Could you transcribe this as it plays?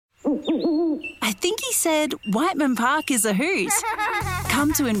I think he said Whiteman Park is a hoot.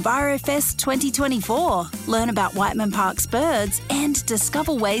 Come to EnviroFest 2024. Learn about Whiteman Park's birds and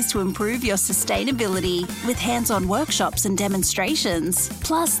discover ways to improve your sustainability with hands-on workshops and demonstrations.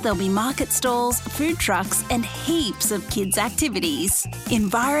 Plus, there'll be market stalls, food trucks and heaps of kids' activities.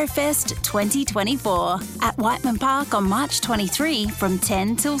 EnviroFest 2024 at Whiteman Park on March 23 from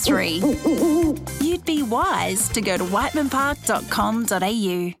 10 till 3. You'd be wise to go to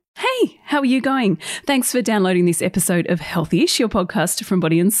whitemanpark.com.au. Hey, how are you going? Thanks for downloading this episode of Healthyish, your podcast from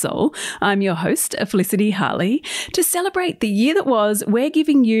Body and Soul. I'm your host, Felicity Harley. To celebrate the year that was, we're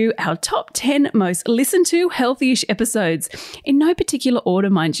giving you our top 10 most listened to Healthyish episodes. In no particular order,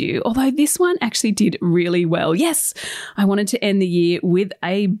 mind you, although this one actually did really well. Yes, I wanted to end the year with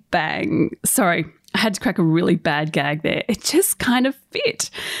a bang. Sorry, I had to crack a really bad gag there. It just kind of fit.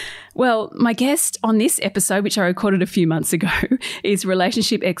 Well, my guest on this episode, which I recorded a few months ago, is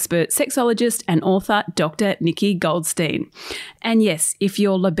relationship expert, sexologist and author Dr. Nikki Goldstein. And yes, if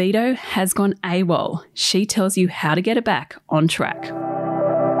your libido has gone AWOL, she tells you how to get it back on track.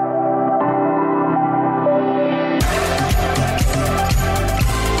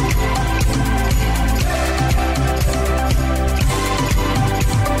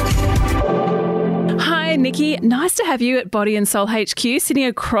 Nikki, nice to have you at Body and Soul HQ, sitting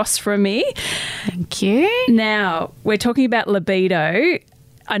across from me. Thank you. Now, we're talking about libido.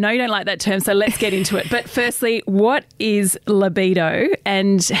 I know you don't like that term, so let's get into it. But firstly, what is libido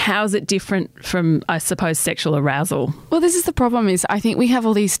and how is it different from, I suppose, sexual arousal? Well, this is the problem is I think we have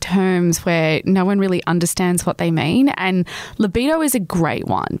all these terms where no one really understands what they mean. And libido is a great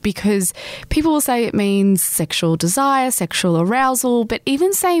one because people will say it means sexual desire, sexual arousal. But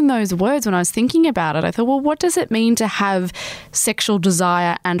even saying those words, when I was thinking about it, I thought, well, what does it mean to have sexual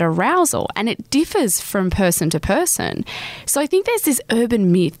desire and arousal? And it differs from person to person. So I think there's this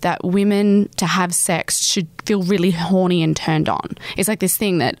urban myth that women to have sex should feel really horny and turned on. It's like this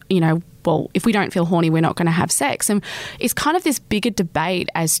thing that, well, if we don't feel horny, we're not going to have sex. And it's kind of this bigger debate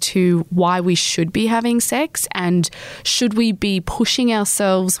as to why we should be having sex and should we be pushing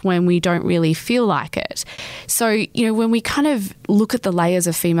ourselves when we don't really feel like it. So, when we kind of look at the layers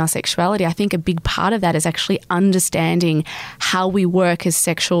of female sexuality, I think a big part of that is actually understanding how we work as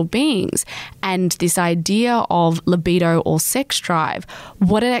sexual beings and this idea of libido or sex drive,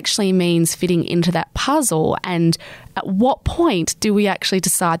 what it actually means fitting into that puzzle and at what point do we actually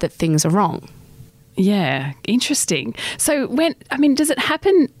decide that things are wrong? Yeah, interesting. So does it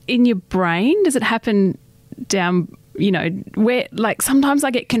happen in your brain? Does it happen down, where, like sometimes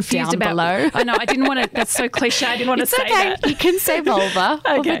I get confused down about below. I know, I didn't want to, that's so cliche. I didn't want to say that. You can say vulva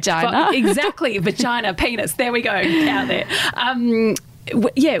or vagina. Exactly, vagina, penis. There we go, out there.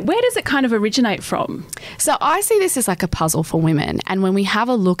 Where does it kind of originate from? So I see this as like a puzzle for women. And when we have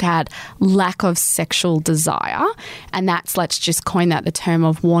a look at lack of sexual desire, and that's, let's just coin that the term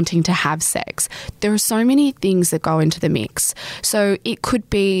of wanting to have sex, there are so many things that go into the mix. So it could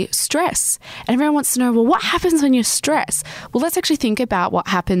be stress. And everyone wants to know, well, what happens when you're stressed? Well, let's actually think about what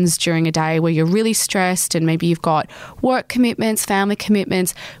happens during a day where you're really stressed and maybe you've got work commitments, family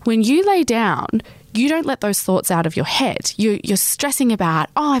commitments. When you lay down, you don't let those thoughts out of your head. You're stressing about,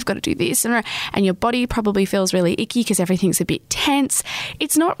 I've got to do this. And your body probably feels really icky because everything's a bit tense.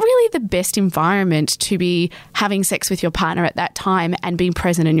 It's not really the best environment to be having sex with your partner at that time and being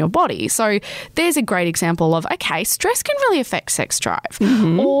present in your body. So there's a great example of, okay, stress can really affect sex drive.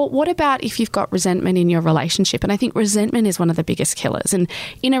 Mm-hmm. Or what about if you've got resentment in your relationship? And I think resentment is one of the biggest killers. And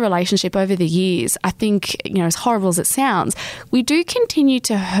in a relationship over the years, I think, as horrible as it sounds, we do continue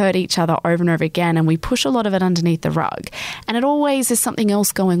to hurt each other over and over again. And we push a lot of it underneath the rug. And it always is something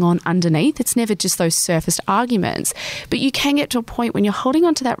else going on underneath. It's never just those surfaced arguments. But you can get to a point when you're holding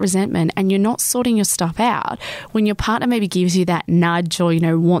on to that resentment and you're not sorting your stuff out. When your partner maybe gives you that nudge or,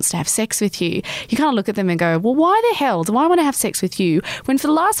 wants to have sex with you, you kind of look at them and go, well, why the hell do I want to have sex with you when for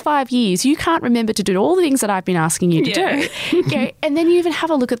the last 5 years you can't remember to do all the things that I've been asking you to do? And then you even have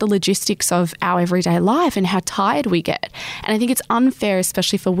a look at the logistics of our everyday life and how tired we get. And I think it's unfair,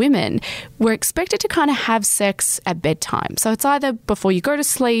 especially for women. We're expected to kind of have sex at bedtime. So it's either before you go to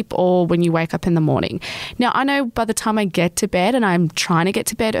sleep or when you wake up in the morning. Now, I know by the time I get to bed, and I'm trying to get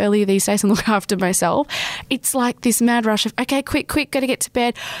to bed earlier these days and look after myself, it's like this mad rush of, okay, quick, got to get to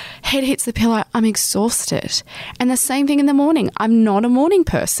bed. Head hits the pillow. I'm exhausted. And the same thing in the morning. I'm not a morning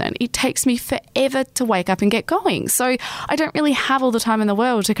person. It takes me forever to wake up and get going. So I don't really have all the time in the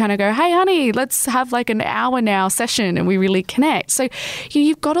world to kind of go, hey, honey, let's have like an hour now session and we really connect. So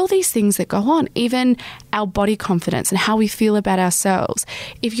you've got all these things that go on. even our body confidence and how we feel about ourselves.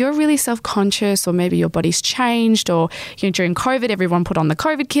 If you're really self-conscious, or maybe your body's changed, or during COVID, everyone put on the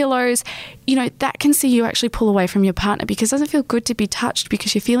COVID kilos, that can see you actually pull away from your partner because it doesn't feel good to be touched,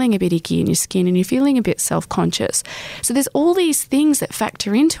 because you're feeling a bit icky in your skin and you're feeling a bit self-conscious. So there's all these things that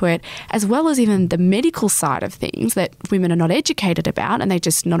factor into it, as well as even the medical side of things that women are not educated about, and they're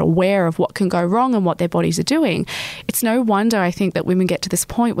just not aware of what can go wrong and what their bodies are doing. It's no wonder, I think, that women get to this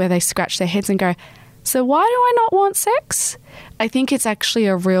point where they scratch their heads and go, so why do I not want sex? I think it's actually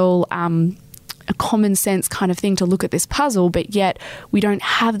a real a common sense kind of thing to look at this puzzle, but yet we don't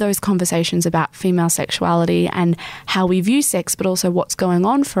have those conversations about female sexuality and how we view sex, but also what's going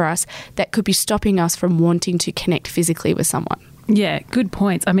on for us that could be stopping us from wanting to connect physically with someone. Yeah, good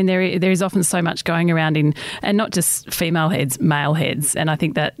points. I mean, there is often so much going around and not just female heads, male heads. And I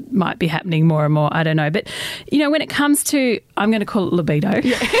think that might be happening more and more. I don't know. But, when it comes to, I'm going to call it libido.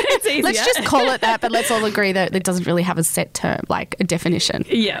 Yeah. It's easier. Let's just call it that, but let's all agree that it doesn't really have a set term, like a definition.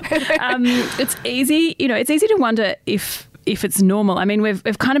 Yeah. It's easy, it's easy to wonder if it's normal. I mean, we've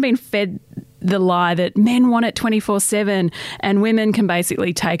kind of been fed the lie that men want it 24/7 and women can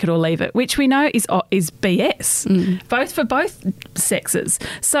basically take it or leave it, which we know is BS, both for both sexes.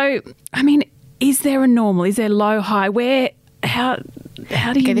 So, I mean, is there a normal? Is there low, high?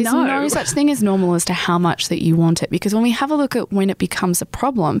 How do you know? There's no such thing as normal as to how much that you want it, because when we have a look at when it becomes a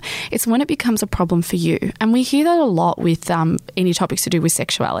problem, it's when it becomes a problem for you. And we hear that a lot with any topics to do with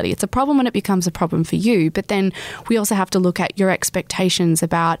sexuality. It's a problem when it becomes a problem for you, but then we also have to look at your expectations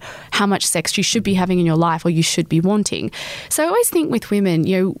about how much sex you should be having in your life or you should be wanting. So I always think with women,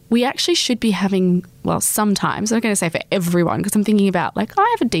 we actually should be having, well, sometimes, I'm not going to say for everyone, because I'm thinking about, I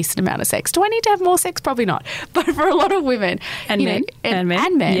have a decent amount of sex. Do I need to have more sex? Probably not. But for a lot of women, and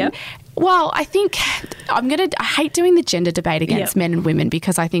men. Yep. Well, I think I hate doing the gender debate against men and women,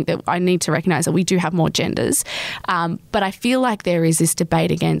 because I think that I need to recognise that we do have more genders. But I feel like there is this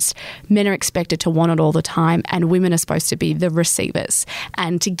debate against men are expected to want it all the time and women are supposed to be the receivers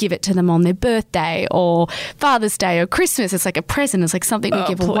and to give it to them on their birthday or Father's Day or Christmas. It's like a present. It's like something we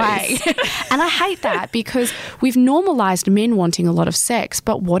give away. And I hate that, because we've normalised men wanting a lot of sex,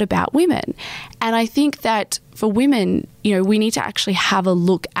 but what about women? And I think that for women, we need to actually have a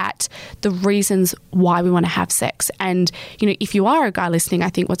look at the reasons why we want to have sex. And, if you are a guy listening, I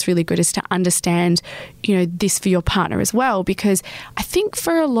think what's really good is to understand, this for your partner as well. Because I think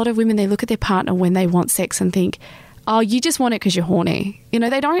for a lot of women, they look at their partner when they want sex and think, oh, you just want it because you're horny.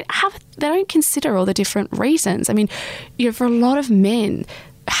 They don't consider all the different reasons. I mean, for a lot of men,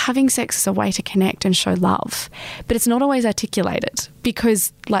 having sex is a way to connect and show love, but it's not always articulated,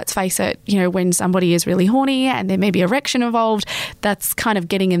 because let's face it, when somebody is really horny and there may be erection involved, that's kind of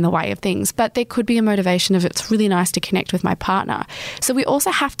getting in the way of things. But there could be a motivation of, it's really nice to connect with my partner. So we also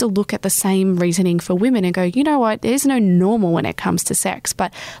have to look at the same reasoning for women and go, you know what, there's no normal when it comes to sex,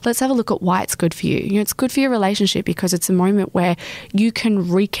 but let's have a look at why it's good for you. It's good for your relationship because it's a moment where you can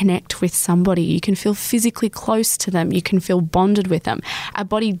reconnect with somebody. You can feel physically close to them. You can feel bonded with them. Our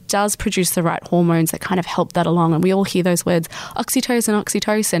body does produce the right hormones that kind of help that along. And we all hear those words, oxytocin.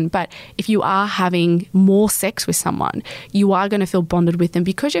 But if you are having more sex with someone, you are going to feel bonded with them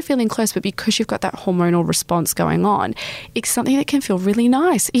because you're feeling close, but because you've got that hormonal response going on. It's something that can feel really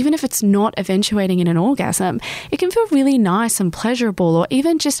nice. Even if it's not eventuating in an orgasm, it can feel really nice and pleasurable, or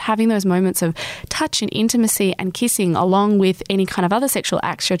even just having those moments of touch and intimacy and kissing along with any kind of other sexual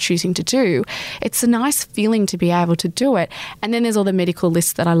acts you're choosing to do. It's a nice feeling to be able to do it. And then there's all the medical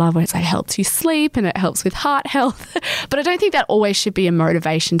lists that I love where it's like, it helps you sleep and it helps with heart health. But I don't think that always should be a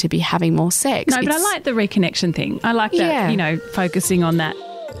motivation to be having more sex. No, but I like the reconnection thing. I like that, focusing on that.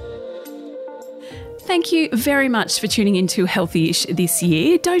 Thank you very much for tuning into Healthy-ish this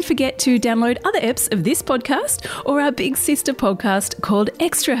year. Don't forget to download other eps of this podcast or our big sister podcast called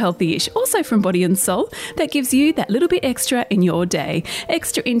Extra Healthy-ish, also from Body and Soul, that gives you that little bit extra in your day.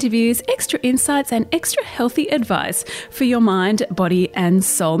 Extra interviews, extra insights and extra healthy advice for your mind, body and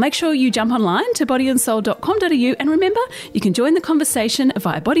soul. Make sure you jump online to bodyandsoul.com.au and remember, you can join the conversation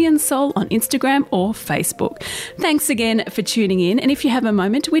via Body and Soul on Instagram or Facebook. Thanks again for tuning in, and if you have a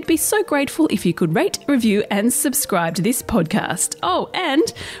moment, we'd be so grateful if you could rate, review and subscribe to this podcast. Oh,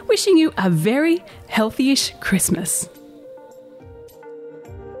 and wishing you a very healthy-ish Christmas.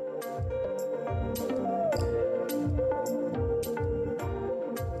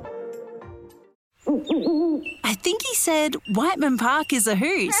 I think he said Whiteman Park is a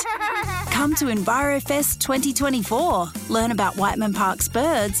hoot. Come to EnviroFest 2024. Learn about Whiteman Park's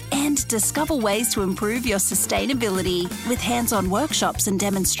birds and discover ways to improve your sustainability with hands-on workshops and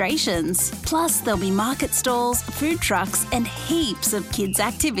demonstrations. Plus, there'll be market stalls, food trucks and heaps of kids'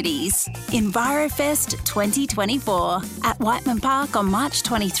 activities. EnviroFest 2024 at Whiteman Park on March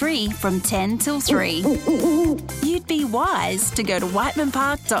 23 from 10 till 3. You'd be wise to go to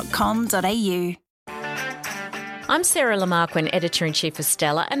whitemanpark.com.au. I'm Sarah Lamarquin, Editor-in-Chief of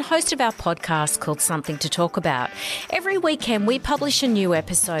Stella and host of our podcast called Something to Talk About. Every weekend we publish a new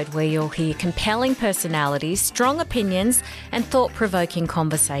episode where you'll hear compelling personalities, strong opinions and thought-provoking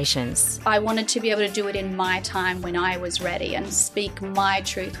conversations. I wanted to be able to do it in my time when I was ready and speak my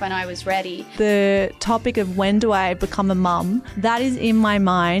truth when I was ready. The topic of when do I become a mum, that is in my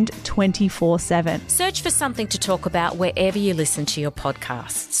mind 24/7. Search for Something to Talk About wherever you listen to your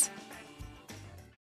podcasts.